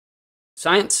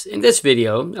Science. In this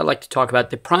video, I'd like to talk about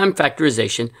the prime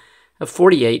factorization of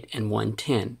 48 and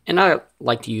 110, and I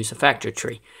like to use a factor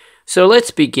tree. So let's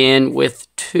begin with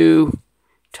 2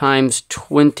 times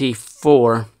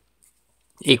 24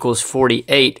 equals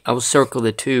 48. I will circle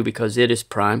the 2 because it is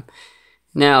prime.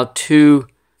 Now 2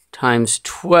 times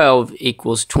 12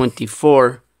 equals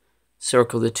 24.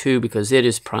 Circle the 2 because it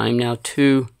is prime. Now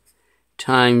 2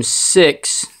 times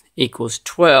 6 equals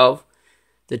 12.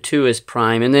 The 2 is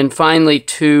prime. And then finally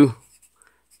 2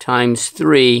 times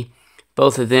 3.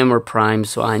 Both of them are prime,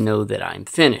 so I know that I'm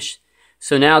finished.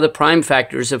 So now the prime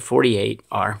factors of 48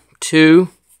 are 2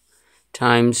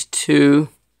 times 2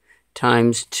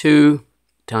 times 2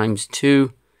 times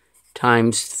 2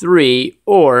 times 3,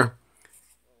 or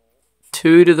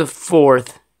 2 to the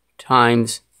 4th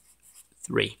times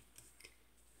 3.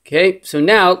 Okay, so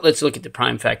now let's look at the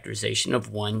prime factorization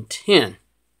of 110.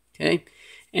 Okay,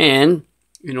 and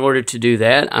in order to do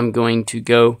that, I'm going to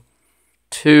go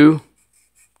 2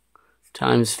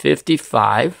 times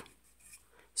 55,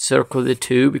 circle the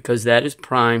 2 because that is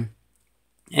prime,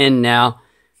 and now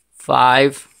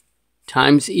 5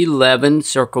 times 11,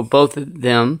 circle both of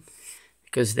them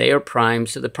because they are prime.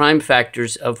 So the prime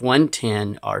factors of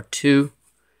 110 are 2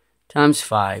 times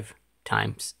 5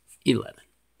 times 11.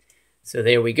 So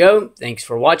there we go. Thanks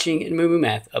for watching, and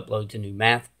MooMooMath uploads a new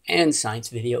math and science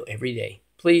video every day.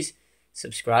 Please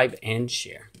subscribe and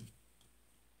share.